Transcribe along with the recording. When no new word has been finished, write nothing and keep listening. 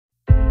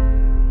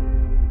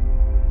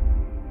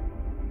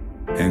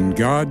And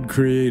God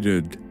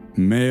created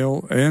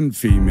male and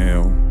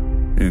female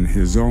in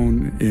His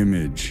own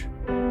image.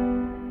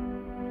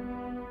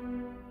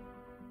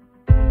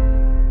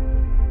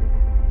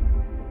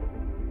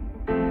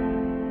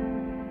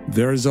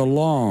 There's a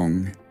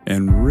long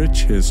and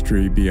rich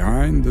history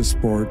behind the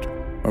sport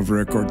of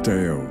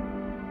recorteo.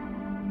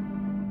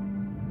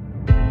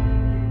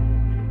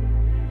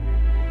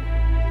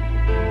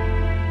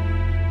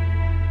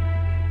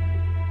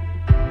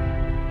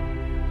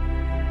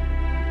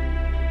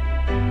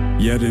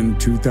 Yet in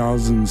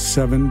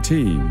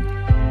 2017,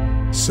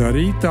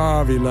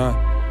 Sarita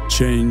Avila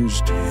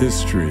changed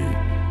history.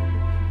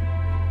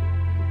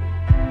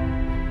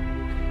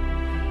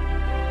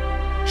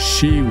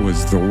 She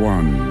was the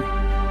one.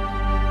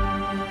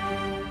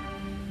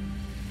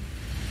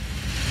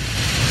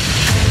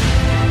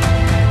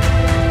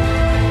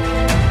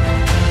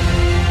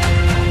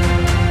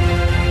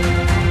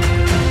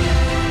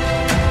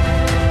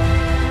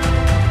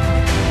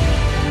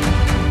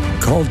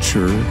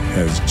 Culture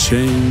has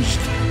changed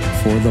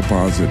for the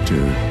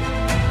positive,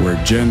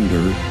 where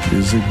gender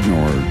is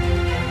ignored.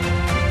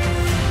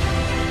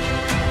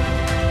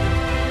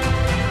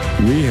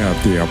 We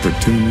have the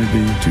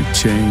opportunity to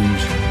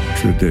change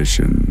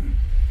tradition.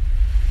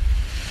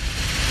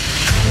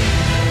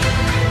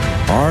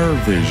 Our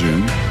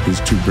vision is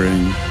to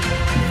bring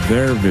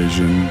their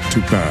vision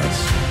to pass.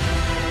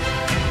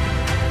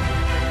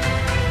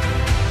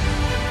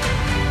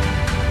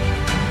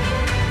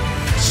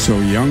 So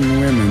young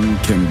women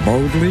can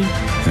boldly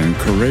and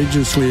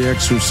courageously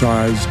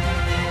exercise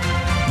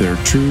their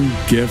true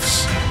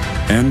gifts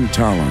and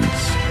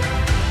talents.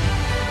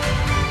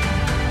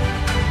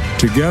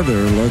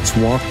 Together, let's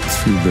walk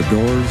through the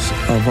doors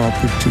of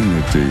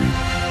opportunity,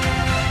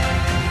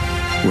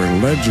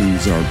 where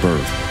legends are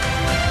birthed.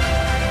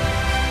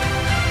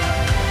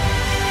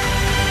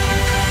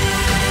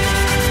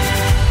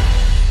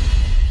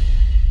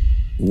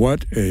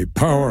 What a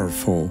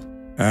powerful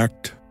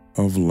act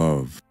of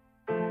love.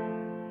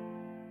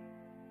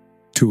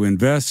 To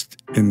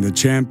invest in the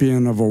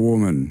champion of a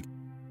woman.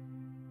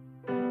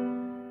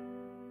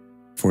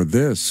 For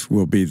this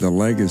will be the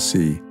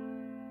legacy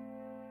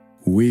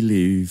we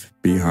leave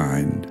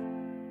behind.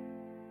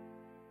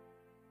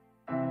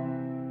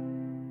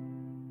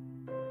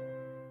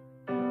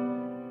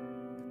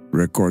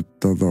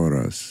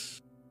 Recortadoras.